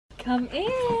Come in.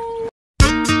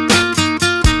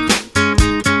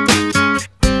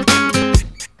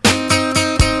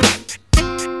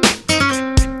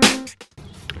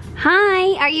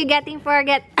 Hi, are you getting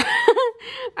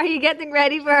Are you getting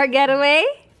ready for our getaway?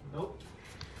 Nope.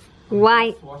 Why?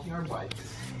 Just washing our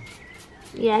bikes.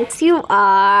 Yes, you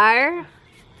are.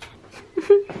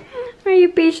 Are you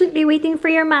patiently waiting for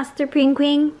your master,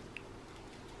 Pring?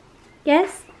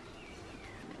 Yes?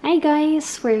 Hi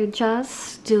guys, we're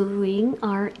just doing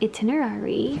our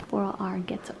itinerary for our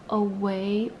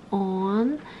getaway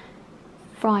on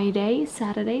Friday,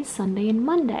 Saturday, Sunday, and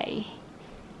Monday.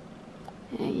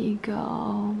 There you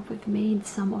go. We've made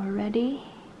some already.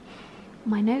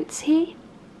 My notes here.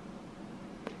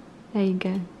 There you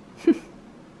go.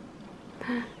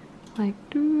 Like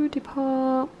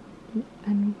depart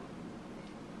and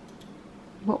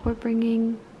what we're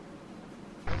bringing.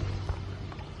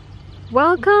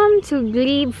 Welcome to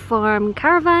Glebe Farm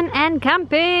Caravan and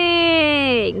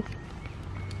Camping!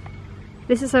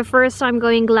 This is our first time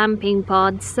going glamping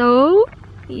pod, so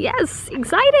yes,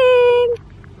 exciting!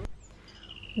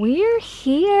 We're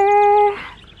here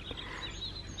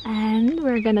and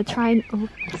we're gonna try and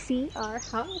see our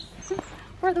house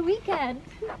for the weekend.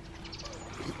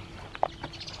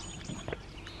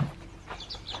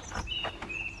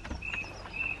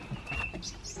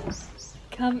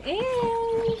 Come in!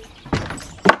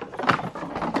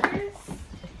 Here's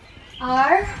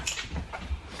our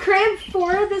crib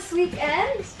for this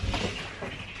weekend.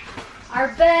 Our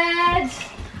bed,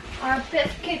 our pit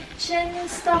kitchen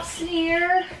stuff's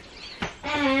here.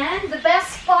 And the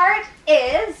best part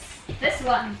is this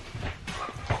one.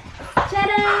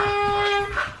 Ta-da!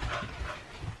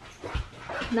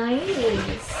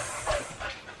 Nice.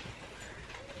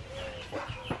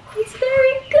 It's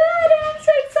very good. I'm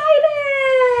so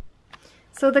excited.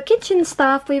 So the kitchen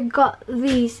stuff, we've got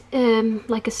these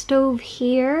like a stove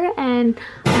here, and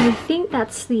I think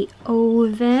that's the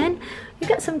oven. We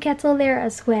got some kettle there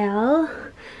as well,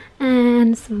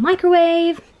 and some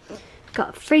microwave.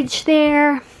 Got a fridge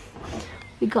there.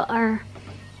 We got our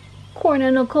corn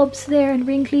on the cobs there and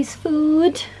Wrinkly's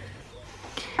food,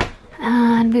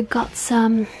 and we've got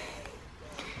some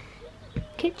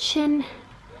kitchen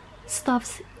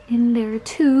stuffs in there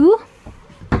too.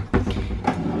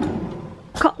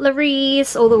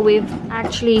 Cutleries, although we've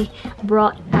actually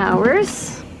brought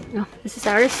ours. Oh, this is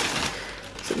ours.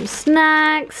 Some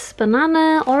snacks,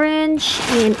 banana, orange,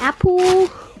 and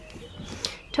apple.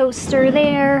 Toaster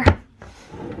there.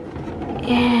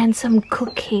 And some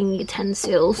cooking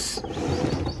utensils.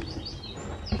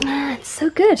 It's so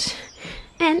good.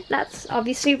 And that's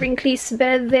obviously Wrinkly's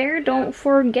bed there. Don't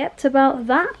forget about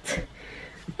that.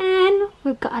 And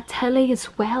we've got a telly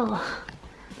as well.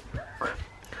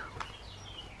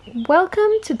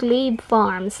 Welcome to Glebe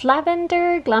Farms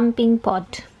Lavender Glamping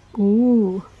Pod.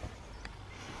 Ooh.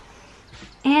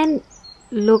 And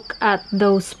look at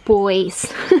those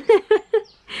boys.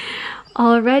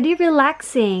 Already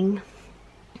relaxing.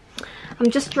 I'm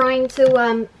just trying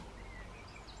to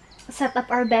set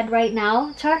up our bed right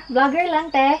now. Char, vlogger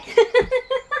lang te.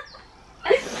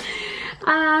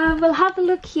 We'll have a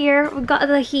look here. We've got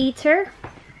the heater.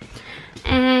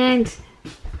 And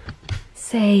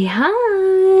say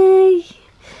hi.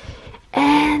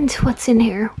 And what's in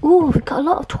here? Oh, we've got a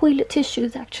lot of toilet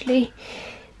tissues actually.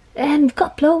 And we've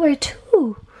got blower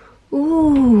too.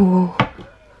 Ooh,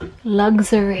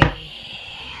 luxury.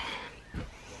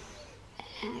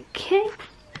 Okay.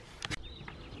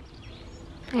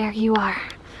 There you are.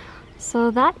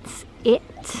 So that's it.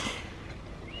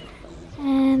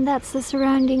 And that's the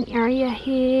surrounding area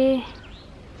here.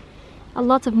 A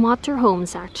lot of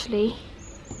motorhomes actually.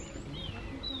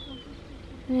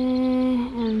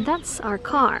 And that's our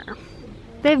car.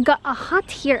 They've got a hut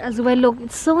here as well. Look,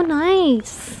 it's so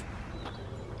nice.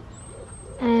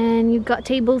 And you've got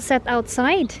tables set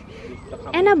outside.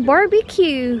 And a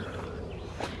barbecue.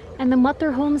 And the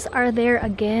motorhomes are there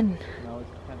again. No, it's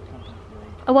camping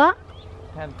field. A what?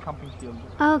 Camping field.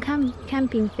 Oh,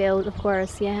 camping field, of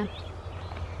course, yeah.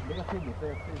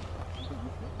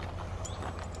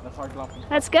 That's our glamping.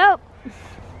 Let's go.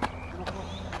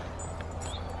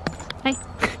 Hi.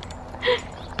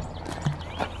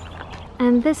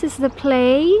 And this is the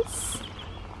place.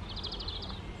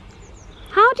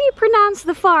 How do you pronounce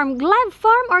the farm? Glebe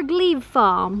Farm or Glebe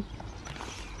Farm?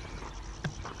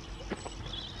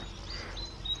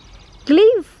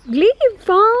 Glebe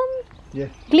Farm? Yeah.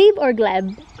 Glebe or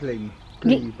Glebe? Glebe.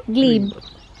 Glebe.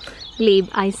 Glebe,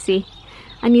 I see.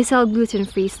 And you sell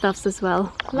gluten-free stuffs as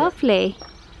well. Lovely.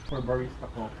 For barista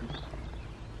coffee.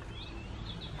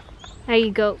 There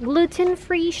you go.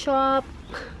 Gluten-free shop.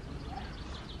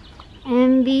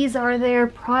 And these are their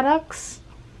products.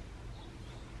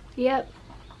 Yep.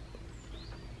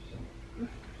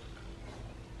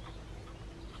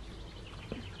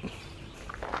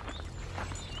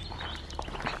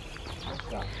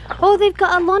 Oh, they've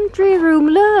got a laundry room,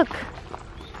 look!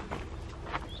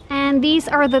 And these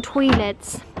are the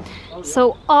toilets.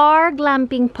 So our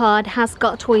glamping pod has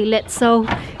got toilets, so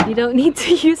you don't need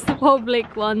to use the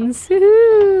public ones.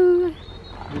 Woohoo!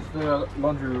 This is the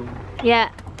laundry room. Yeah.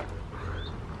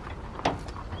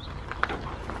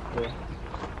 Yeah.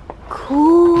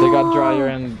 Cool. They got dryer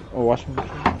and a washing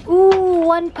machine. Ooh,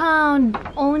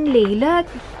 £1 only. Look.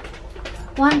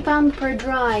 £1 per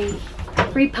dry.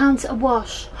 £3 a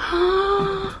wash.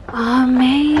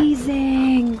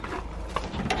 Amazing.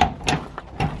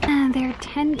 And they're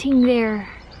tenting there.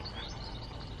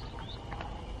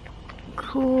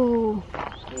 Cool.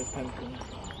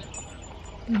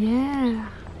 Yeah.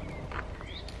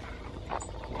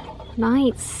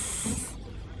 Nice.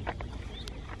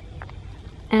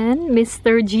 And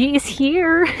Mr. G is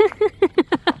here.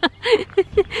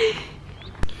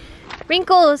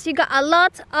 Wrinkles, you got a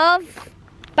lot of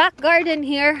back garden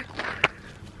here.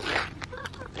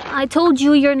 I told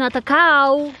you you're not a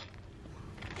cow.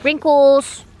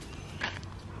 Wrinkles.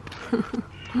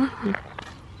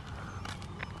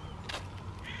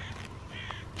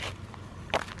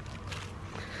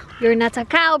 You're not a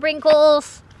cow,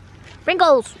 Wrinkles.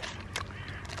 Wrinkles.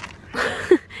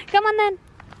 Come on then.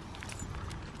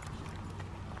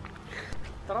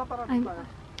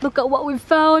 Look at what we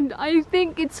found. I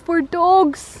think it's for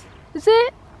dogs. Is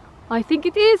it? I think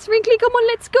it is. Wrinkly, come on,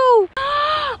 let's go.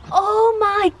 Oh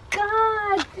my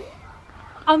god.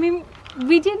 I mean,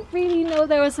 we didn't really know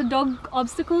there was a dog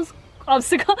obstacle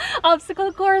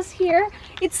course here.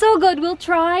 It's so good. We'll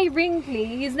try Wrinkly.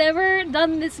 He's never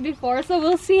done this before, so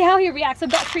we'll see how he reacts.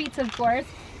 I've got treats, of course.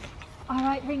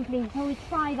 Alright, Wrinkly, shall we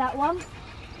try that one?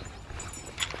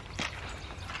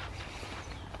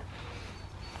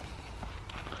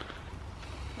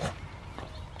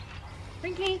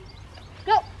 Wrinkly,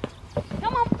 go!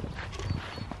 Come on!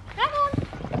 Come on!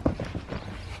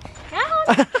 Come on!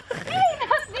 Hey,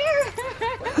 not there!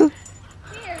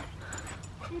 Here!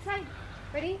 Inside.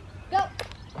 Ready? Go!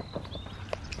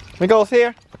 Wiggles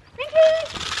here. Wrinkly!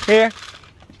 Here.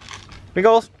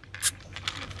 Wiggles.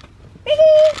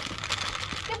 Wrinkly!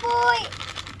 Good boy!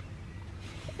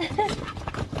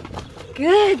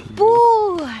 Good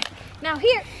boy! Now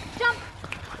here! Jump!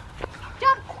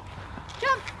 Jump!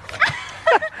 Jump!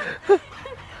 Here,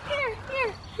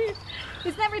 here, here.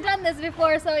 He's never done this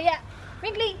before, so yeah.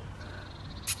 Wrinkly.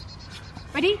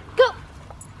 Ready? Go.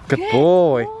 Good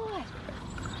boy.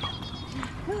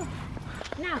 Go.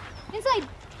 Now, inside.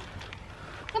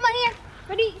 Come on here.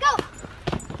 Ready? Go.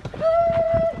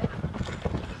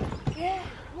 Good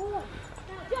boy.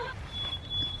 Now jump.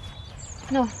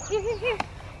 No. Here, here, here.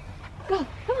 Go.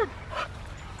 Come on.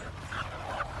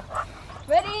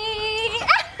 Ready?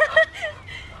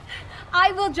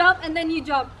 I will jump and then you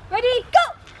jump. Ready?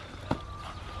 Go!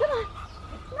 Come on.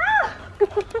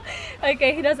 No!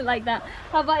 Okay, he doesn't like that.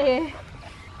 How about here?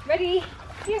 Ready?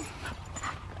 Here.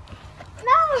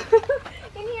 No!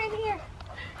 In here, in here.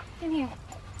 In here.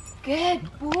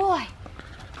 Good boy.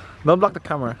 Don't block the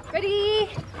camera. Ready?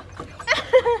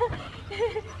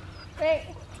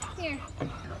 Right here.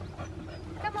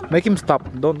 Come on. Make him stop.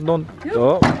 Don't.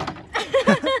 Oh.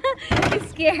 He's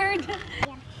scared.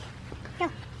 Go.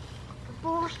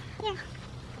 Boy. Yeah.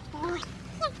 Boy.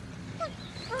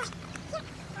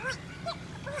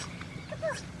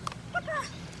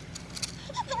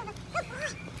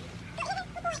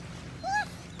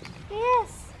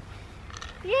 Yes.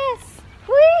 Yes.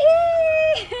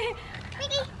 Whee!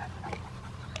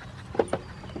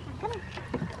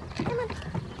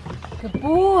 Good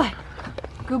boy.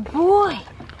 Good boy.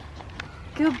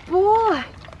 Good boy.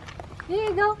 There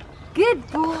you go. Good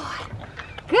boy.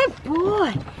 Good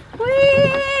boy.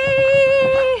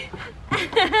 Whee!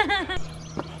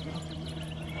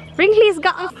 Wrinkly's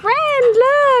got a friend.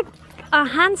 Look. A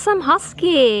handsome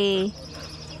husky.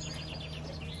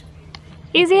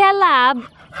 Is he a lab?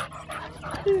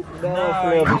 No,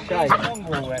 it's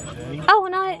mongrel actually. Oh,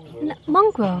 no,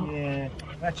 mongrel. Yeah,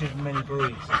 that's just many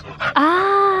breeds.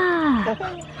 Ah.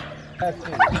 That's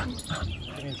it.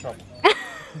 Get in trouble.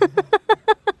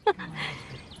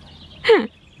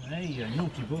 Hey, you're a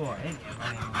naughty boy, ain't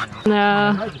you?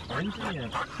 No. Loads of friends, ain't you?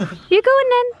 You go in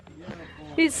then.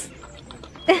 He's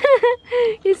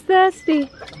he's thirsty.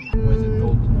 Where's it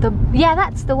called? Yeah,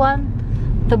 that's the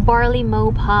one. The barley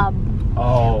mow pub.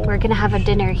 Oh. We're gonna have a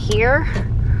dinner here,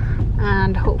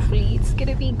 and hopefully it's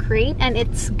gonna be great. And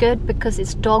it's good because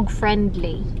it's dog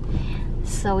friendly.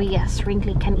 So yes,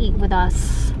 Wrinkly can eat with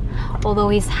us, although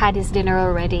he's had his dinner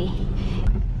already.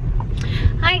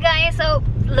 Hi guys, so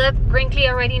look, Wrinkly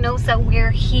already knows that we're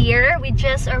here. We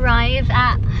just arrived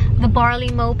at the Barley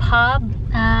Mow pub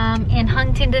in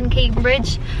Huntingdon,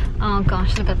 Cambridge. Oh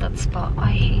gosh, look at that spot.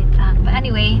 I hate that. But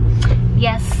anyway,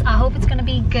 yes, I hope it's gonna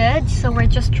be good. So we're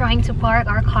just trying to park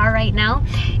our car right now.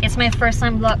 It's my first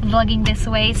time vlogging this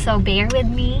way, so bear with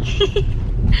me.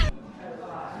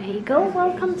 There you go.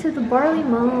 Welcome to the Barley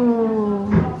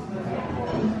Mow.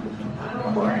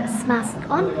 Of course, mask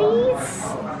on please.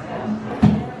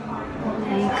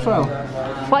 So,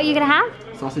 What are you gonna have?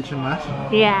 sausage and mash?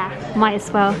 Yeah, might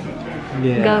as well.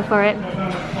 Yeah. Go for it.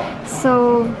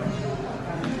 So,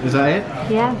 Is that it?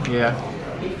 yeah. Yeah.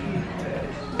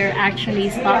 They're actually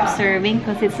stopped serving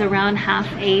because it's around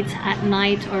 8:30 at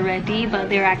night already, but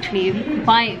they're actually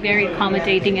quite very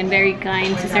accommodating and very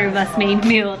kind to serve us main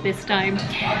meal at this time.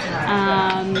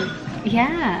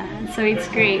 Yeah, so it's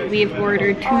great. We've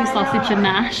ordered 2 sausage and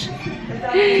mash.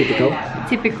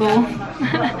 Typical.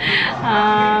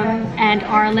 And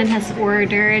Arlen has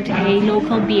ordered a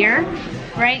local beer,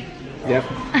 right? Yep.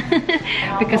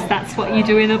 Because that's what you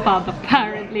do in a pub,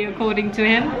 apparently, according to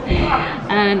him.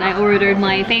 And I ordered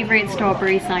my favorite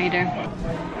strawberry cider.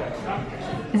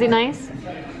 Is it nice?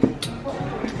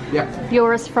 Yep.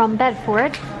 Yours from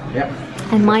Bedford. Yep.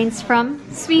 And mine's from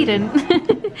Sweden.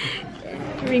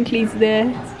 Wrinkly's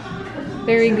the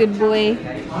very good boy.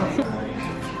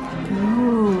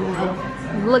 Ooh,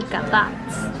 look at that.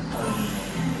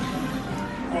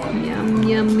 Yum,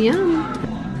 yum, yum.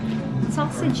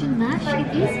 Sausage and mash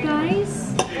it is,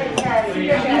 guys.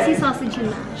 Easy sausage and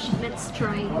mash. Let's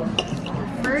try the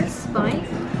first bite.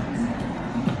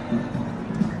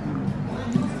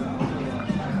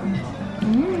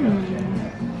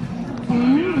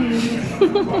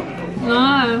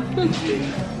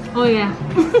 Oh yeah.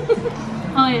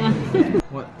 Oh yeah.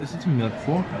 What is it milk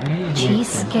for?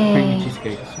 Cheesecake. Creamy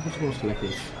cheesecake. It's supposed to like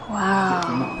this. Wow.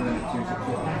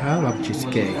 I love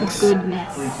cheesecakes.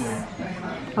 Goodness.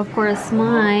 Of course,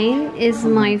 mine is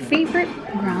my favorite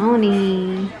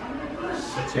brownie.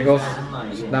 Checkles.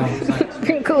 Down.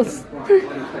 Wrinkles.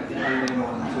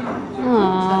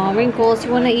 Aw, Wrinkles,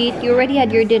 you wanna eat? You already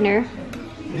had your dinner.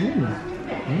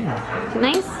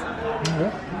 Nice?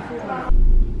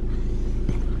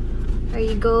 There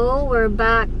you go. We're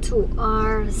back to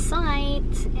our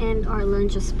site, and Arlen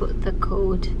just put the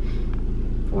code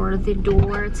for the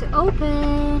door to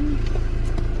open.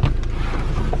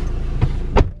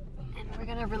 And we're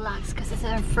gonna relax because it's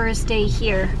our first day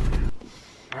here.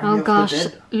 Oh gosh,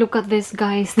 look at this,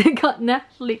 guys. They got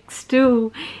Netflix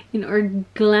too in our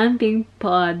glamping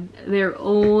pod, their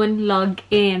own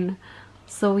login.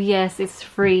 So yes, it's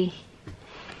free.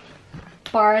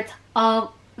 Part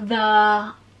of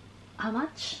the... How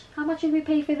much? How much did we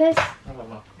pay for this? I don't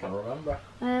know. Can't remember.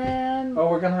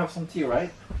 Oh, we're gonna have some tea, right?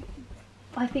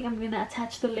 I think I'm gonna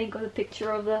attach the link or the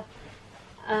picture of the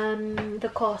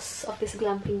cost of this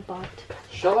glamping pod.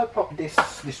 Shall I pop this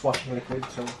dishwashing liquid?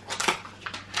 So.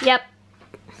 Yep.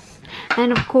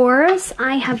 And of course,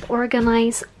 I have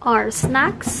organized our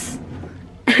snacks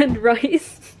and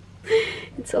rice.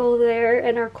 It's all there,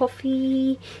 and our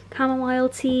coffee, chamomile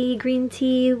tea, green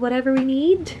tea, whatever we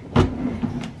need.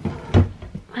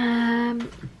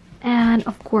 And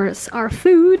of course, our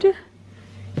food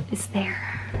is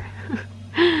there.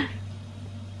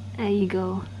 There you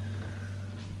go.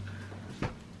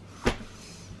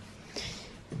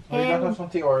 Are you gonna have some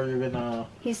tea, or are you gonna...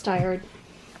 He's tired.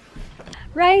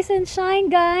 Rise and shine,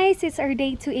 guys. It's our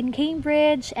day 2 in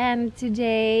Cambridge, and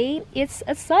today it's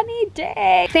a sunny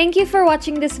day. Thank you for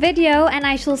watching this video, and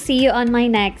I shall see you on my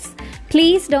next.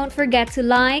 Please don't forget to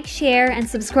like, share, and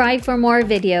subscribe for more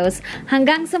videos.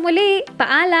 Hanggang sa muli,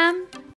 paalam!